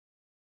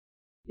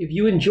If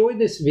you enjoyed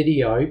this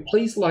video,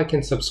 please like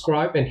and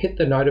subscribe and hit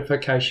the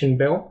notification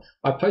bell.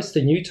 I post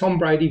a new Tom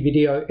Brady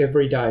video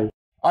every day.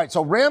 All right,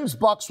 so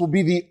Rams-Bucks will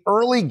be the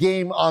early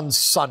game on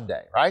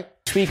Sunday, right?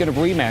 Speaking of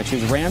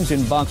rematches, Rams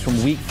and Bucks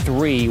from Week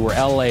 3, where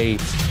L.A.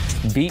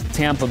 beat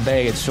Tampa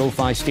Bay at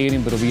SoFi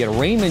Stadium, but it'll be at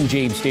Raymond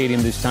James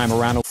Stadium this time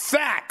around.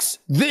 Facts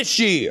this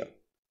year.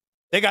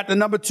 They got the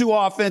number 2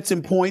 offense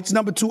in points,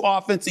 number 2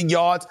 offense in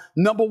yards,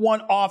 number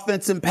 1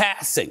 offense in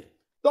passing.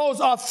 Those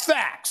are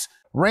facts.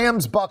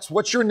 Rams-Bucks,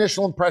 what's your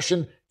initial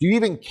impression? Do you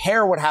even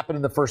care what happened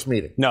in the first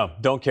meeting? No,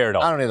 don't care at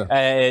all. I don't either.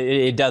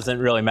 It doesn't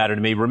really matter to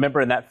me. Remember,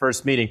 in that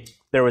first meeting,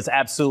 there was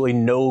absolutely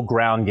no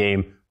ground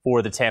game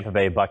for the Tampa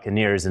Bay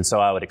Buccaneers, and so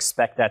I would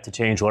expect that to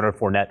change. Leonard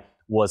Fournette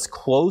was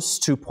close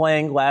to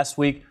playing last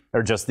week,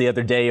 or just the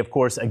other day, of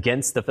course,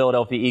 against the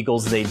Philadelphia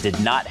Eagles. They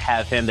did not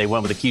have him. They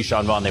went with the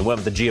Keyshawn Vaughn. They went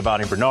with the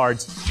Giovanni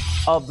Bernards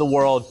of the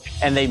world,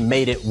 and they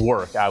made it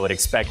work. I would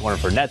expect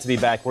Leonard Fournette to be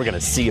back. We're going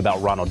to see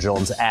about Ronald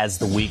Jones as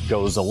the week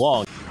goes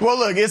along. Well,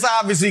 look, it's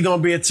obviously going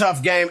to be a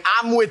tough game.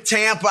 I'm with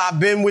Tampa. I've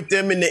been with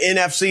them in the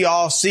NFC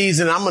all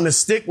season. I'm going to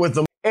stick with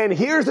them. And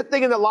here's the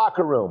thing in the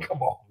locker room.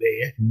 Come on,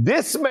 man.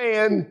 This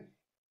man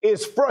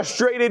is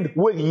frustrated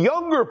with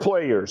younger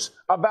players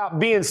about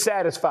being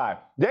satisfied.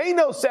 There ain't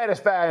no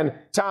satisfying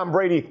Tom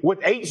Brady with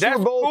 8 Super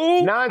Bowls,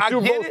 cool. 9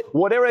 Super Bowls,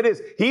 whatever it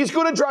is. He's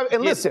going to drive.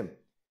 And listen,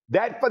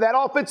 that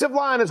offensive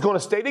line is going to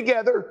stay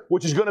together,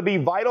 which is going to be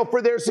vital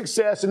for their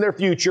success in their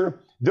future.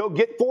 They'll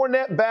get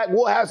Fournette back.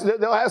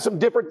 They'll have some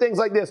different things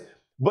like this,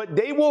 but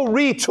they will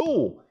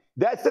retool.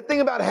 That's the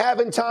thing about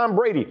having Tom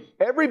Brady.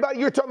 Everybody,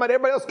 you're talking about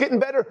everybody else getting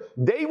better.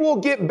 They will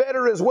get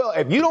better as well.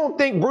 If you don't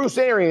think Bruce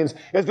Arians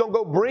is going to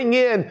go bring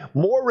in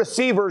more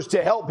receivers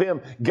to help him,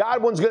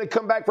 Godwin's going to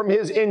come back from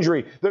his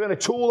injury. They're going to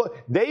tool it.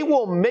 They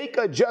will make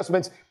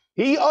adjustments.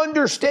 He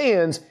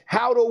understands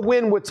how to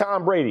win with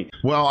Tom Brady.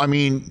 Well, I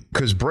mean,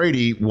 because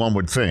Brady, one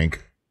would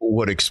think,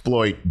 would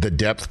exploit the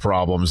depth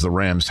problems the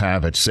Rams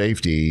have at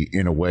safety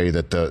in a way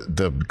that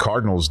the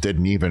Cardinals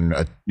didn't even,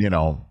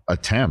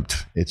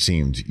 attempt, it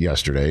seemed,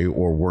 yesterday,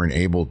 or weren't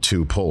able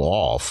to pull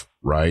off,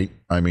 right?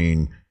 I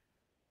mean,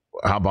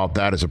 how about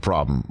that as a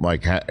problem?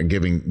 Like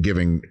giving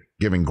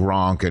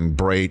Gronk and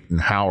Brate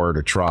and Howard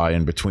a try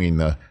in between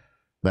the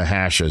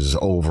hashes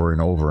over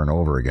and over and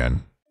over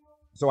again.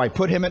 So I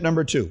put him at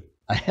number 2,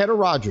 ahead of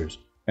Rodgers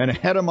and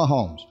ahead of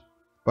Mahomes.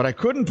 But I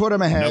couldn't put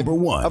him ahead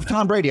of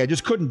Tom Brady. I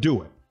just couldn't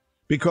do it.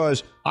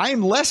 Because I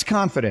am less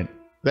confident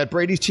that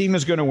Brady's team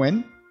is going to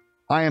win.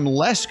 I am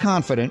less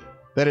confident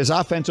that his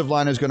offensive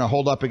line is going to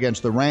hold up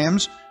against the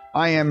Rams.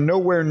 I am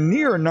nowhere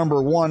near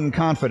number 1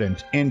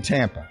 confident in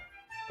Tampa.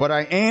 But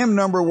I am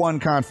number 1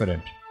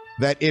 confident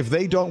that if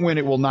they don't win,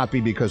 it will not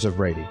be because of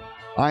Brady.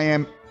 I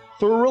am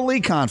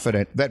thoroughly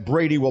confident that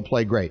Brady will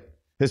play great.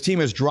 His team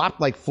has dropped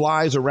like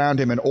flies around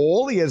him, and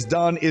all he has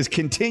done is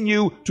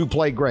continue to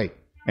play great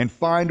and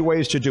find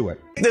ways to do it.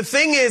 The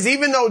thing is,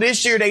 even though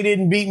this year they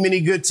didn't beat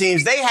many good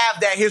teams, they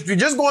have that history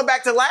just going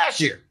back to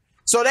last year.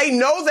 So they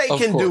know they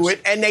can do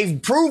it, and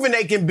they've proven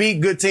they can beat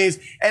good teams.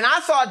 And I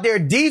thought their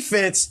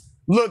defense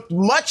looked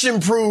much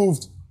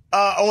improved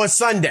on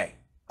Sunday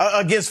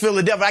against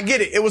Philadelphia. I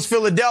get it. It was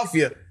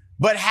Philadelphia.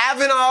 But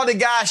having all the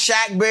guys,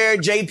 Shaq Barrett,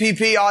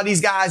 JPP, all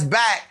these guys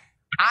back,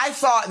 I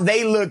thought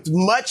they looked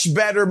much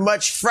better,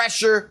 much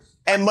fresher,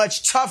 and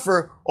much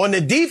tougher on the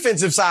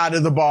defensive side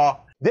of the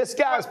ball. This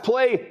guy's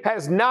play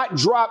has not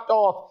dropped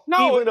off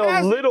even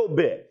a little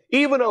bit.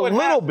 Even a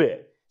little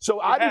bit. So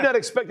I do not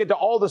expect it to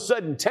all of a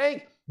sudden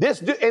tank.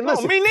 And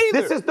listen,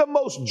 this is the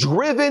most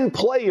driven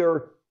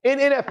player in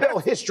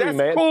NFL history,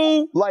 man.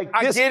 Cool. Like,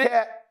 this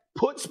cat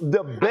puts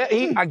the best.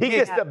 He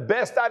gets the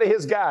best out of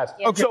his guys.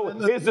 Okay. So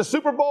is the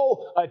Super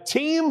Bowl a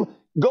team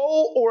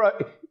goal or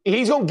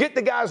he's going to get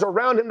the guys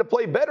around him to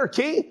play better,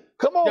 Key?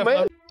 Come on,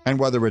 man. And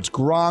whether it's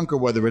Gronk or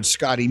whether it's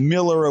Scotty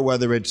Miller or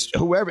whether it's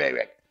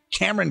whoever,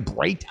 Cameron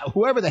Brate,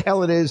 whoever the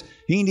hell it is,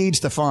 he needs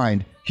to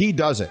find. He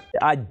does it.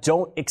 I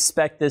don't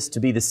expect this to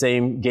be the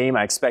same game.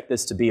 I expect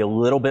this to be a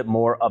little bit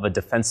more of a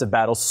defensive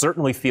battle.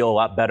 Certainly feel a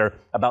lot better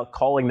about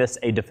calling this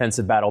a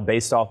defensive battle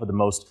based off of the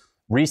most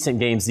recent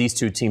games these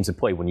two teams have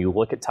played. When you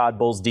look at Todd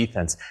Bowles'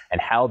 defense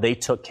and how they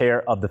took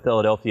care of the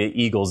Philadelphia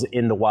Eagles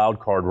in the wild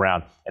card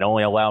round and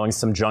only allowing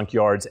some junk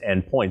yards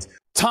and points.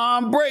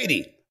 Tom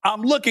Brady,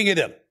 I'm looking at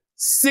him.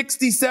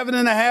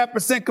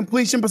 67.5%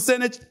 completion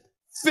percentage.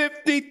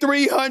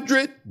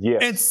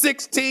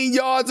 5,316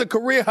 yards of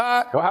career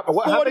high.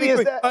 How many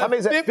is that? How many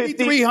is that?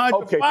 5,300.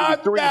 Okay,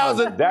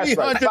 5,300. That's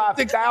right.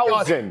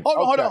 5,000.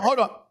 Hold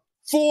on.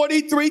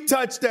 43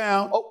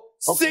 touchdowns.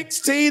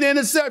 16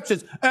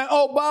 interceptions. And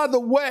by the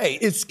way,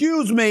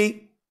 excuse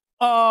me.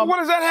 What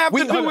does that have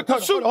to do with the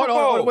Super Bowl?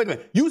 Hold on, wait a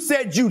minute. You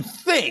said you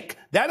think.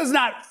 That is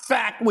not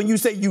fact when you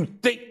say you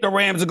think the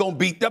Rams are going to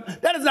beat them.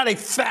 That is not a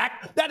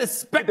fact. That is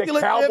speculative.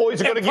 The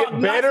Cowboys are going to get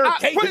better.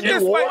 Put it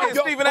this way,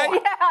 Stephen A.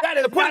 That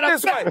is put it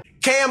this way.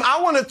 Cam, I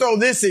want to throw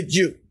this at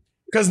you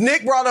because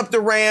Nick brought up the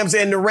Rams,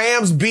 and the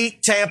Rams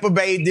beat Tampa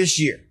Bay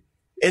this year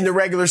in the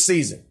regular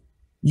season.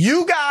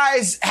 You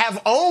guys have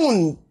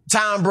owned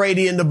Tom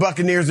Brady and the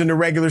Buccaneers in the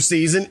regular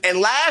season, and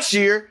last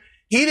year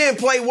he didn't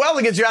play well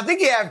against you. I think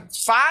he had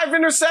 5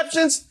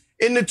 interceptions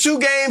in the 2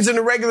 games in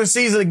the regular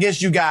season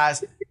against you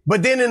guys.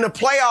 But then in the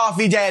playoff,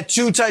 he had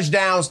 2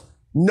 touchdowns,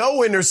 no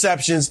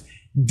interceptions.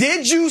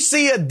 Did you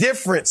see a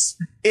difference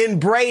in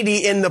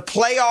Brady in the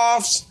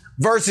playoffs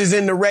versus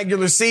in the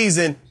regular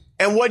season?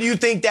 And what do you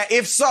think that,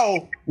 if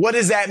so, what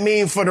does that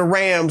mean for the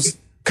Rams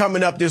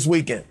coming up this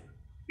weekend?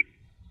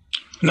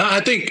 No,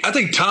 I think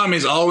Tom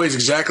is always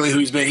exactly who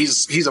he's been.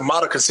 He's a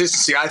model of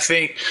consistency. I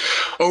think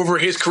over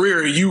his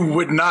career, you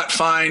would not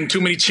find too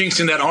many chinks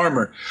in that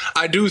armor.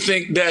 I do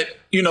think that,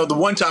 you know, the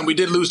one time we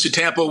did lose to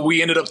Tampa,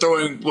 we ended up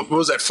throwing, what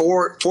was that,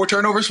 4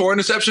 turnovers, 4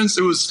 interceptions?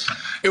 It was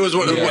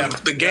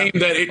the game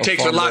that it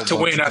takes a lot to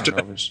win after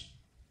that.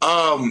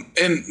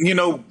 And, you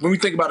know, when we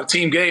think about a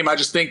team game, I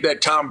just think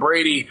that Tom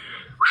Brady,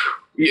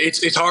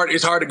 it's hard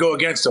to go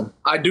against him.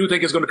 I do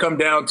think it's going to come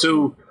down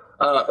to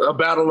a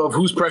battle of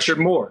who's pressured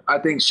more. I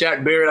think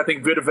Shaq Barrett, I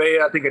think Vita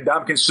Vea, I think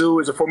Ndamukong Suh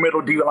is a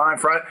formidable D-line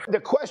front. The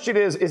question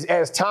is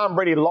has Tom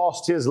Brady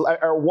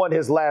won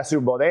his last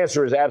Super Bowl? The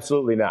answer is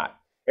absolutely not.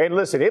 And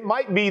listen, it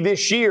might be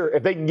this year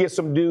if they can get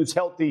some dudes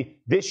healthy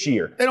this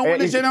year. They don't win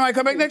this year, they might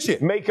come back next year.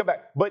 May come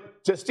back.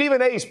 But to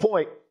Stephen A's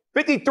point,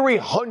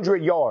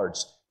 5,300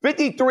 yards.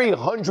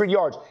 5,300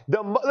 yards.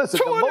 The most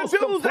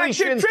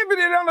completions,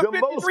 the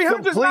most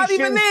completions not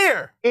even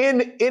there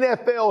in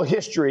NFL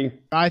history.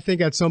 I think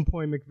at some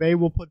point McVay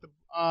will put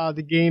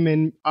the game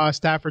in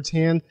Stafford's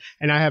hand,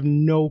 and I have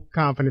no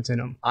confidence in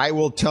him. I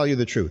will tell you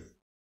the truth.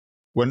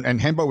 And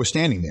Hembo was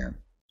standing there,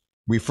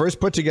 we first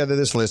put together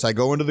this list. I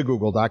go into the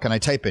Google Doc and I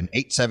type in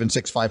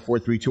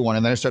 8765431,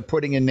 and then I start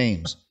putting in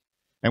names.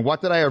 And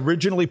what did I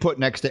originally put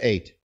next to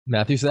 8?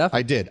 Matthew Stafford.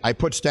 I did. I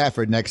put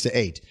Stafford next to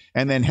 8.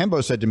 And then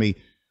Hembo said to me,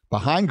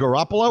 behind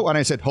Garoppolo? And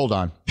I said, hold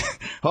on.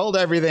 Hold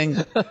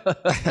everything.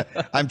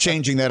 I'm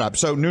changing that up.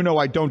 So, Nuno,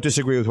 I don't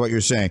disagree with what you're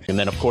saying. And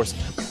then, of course,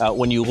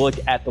 when you look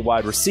at the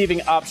wide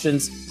receiving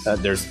options,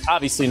 there's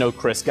obviously no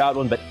Chris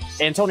Godwin, but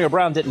Antonio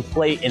Brown didn't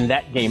play in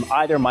that game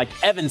either. Mike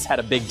Evans had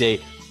a big day,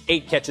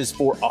 8 catches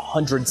for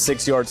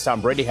 106 yards. Tom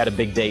Brady had a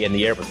big day in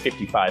the air with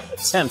 55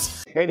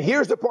 attempts. And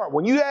here's the part.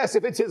 When you ask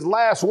if it's his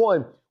last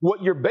one,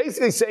 what you're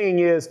basically saying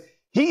is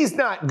he's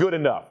not good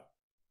enough.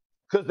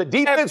 Because the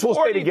defense will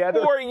stay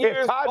together.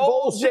 If Todd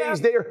Bowles stays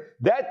there,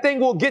 that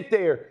thing will get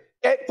there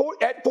at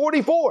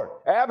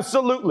 44.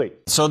 Absolutely.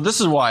 So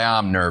this is why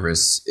I'm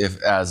nervous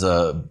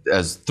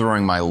as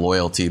throwing my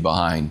loyalty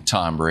behind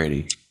Tom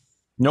Brady.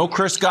 No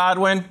Chris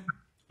Godwin.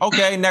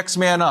 Okay, next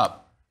man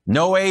up.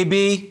 No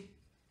AB.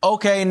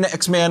 Okay,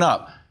 next man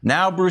up.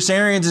 Now Bruce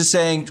Arians is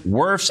saying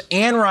Wirfs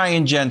and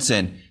Ryan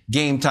Jensen,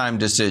 game time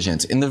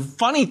decisions. And the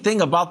funny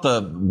thing about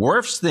the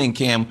Wirfs thing,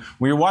 Cam,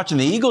 when you're watching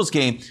the Eagles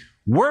game,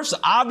 Wirfs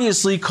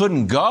obviously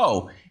couldn't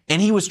go,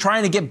 and he was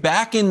trying to get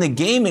back in the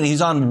game, and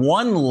he's on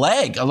one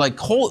leg. It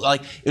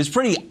was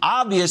pretty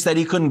obvious that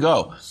he couldn't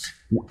go.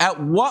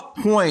 At what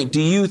point do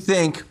you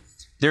think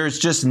there's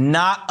just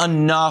not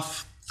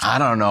enough,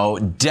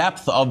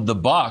 depth of the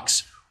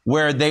Bucs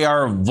where they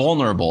are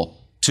vulnerable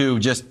to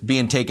just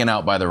being taken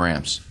out by the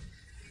Rams?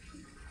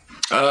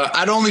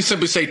 I'd only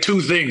simply say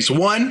 2 things.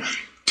 1,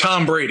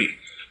 Tom Brady.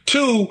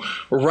 2,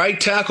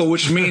 right tackle,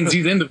 which means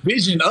he's in the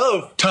vision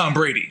of Tom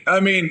Brady. I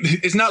mean,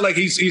 it's not like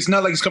he's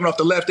coming off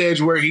the left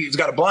edge where he's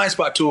got a blind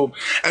spot to him.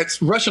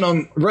 It's rushing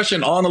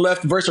on the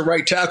left versus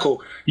right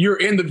tackle. You're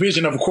in the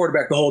vision of a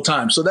quarterback the whole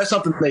time, so that's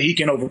something that he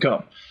can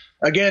overcome.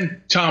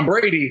 Again, Tom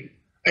Brady,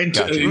 and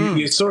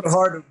it's sort of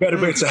hard to bet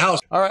against the house.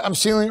 All right, I'm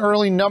seeing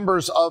early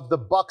numbers of the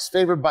Bucs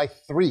favored by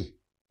 3.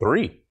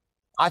 3.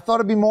 I thought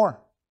it'd be more.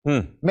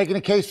 Making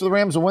a case for the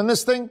Rams to win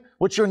this thing.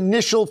 What's your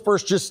initial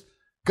first just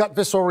gut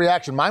visceral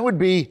reaction? Mine would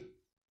be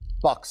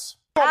Bucs.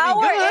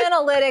 Our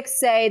analytics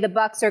say the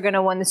Bucs are going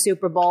to win the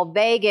Super Bowl.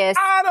 Vegas.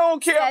 I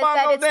don't care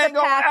about no dang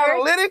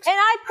analytics. And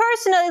I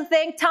personally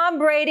think Tom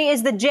Brady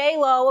is the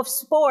J-Lo of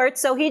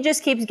sports, so he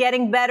just keeps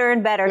getting better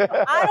and better.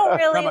 So I don't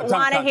really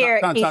want to hear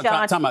it,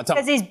 Keyshawn,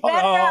 because he's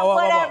better at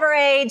whatever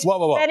age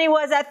than he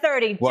was at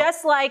 30,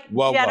 just like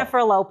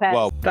Jennifer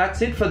Lopez.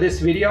 That's it for this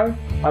video.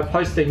 I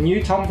post a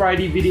new Tom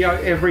Brady video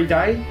every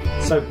day,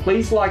 so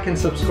please like and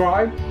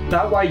subscribe.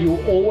 That way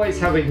you'll always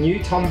have a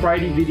new Tom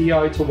Brady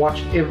video to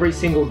watch every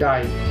single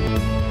day.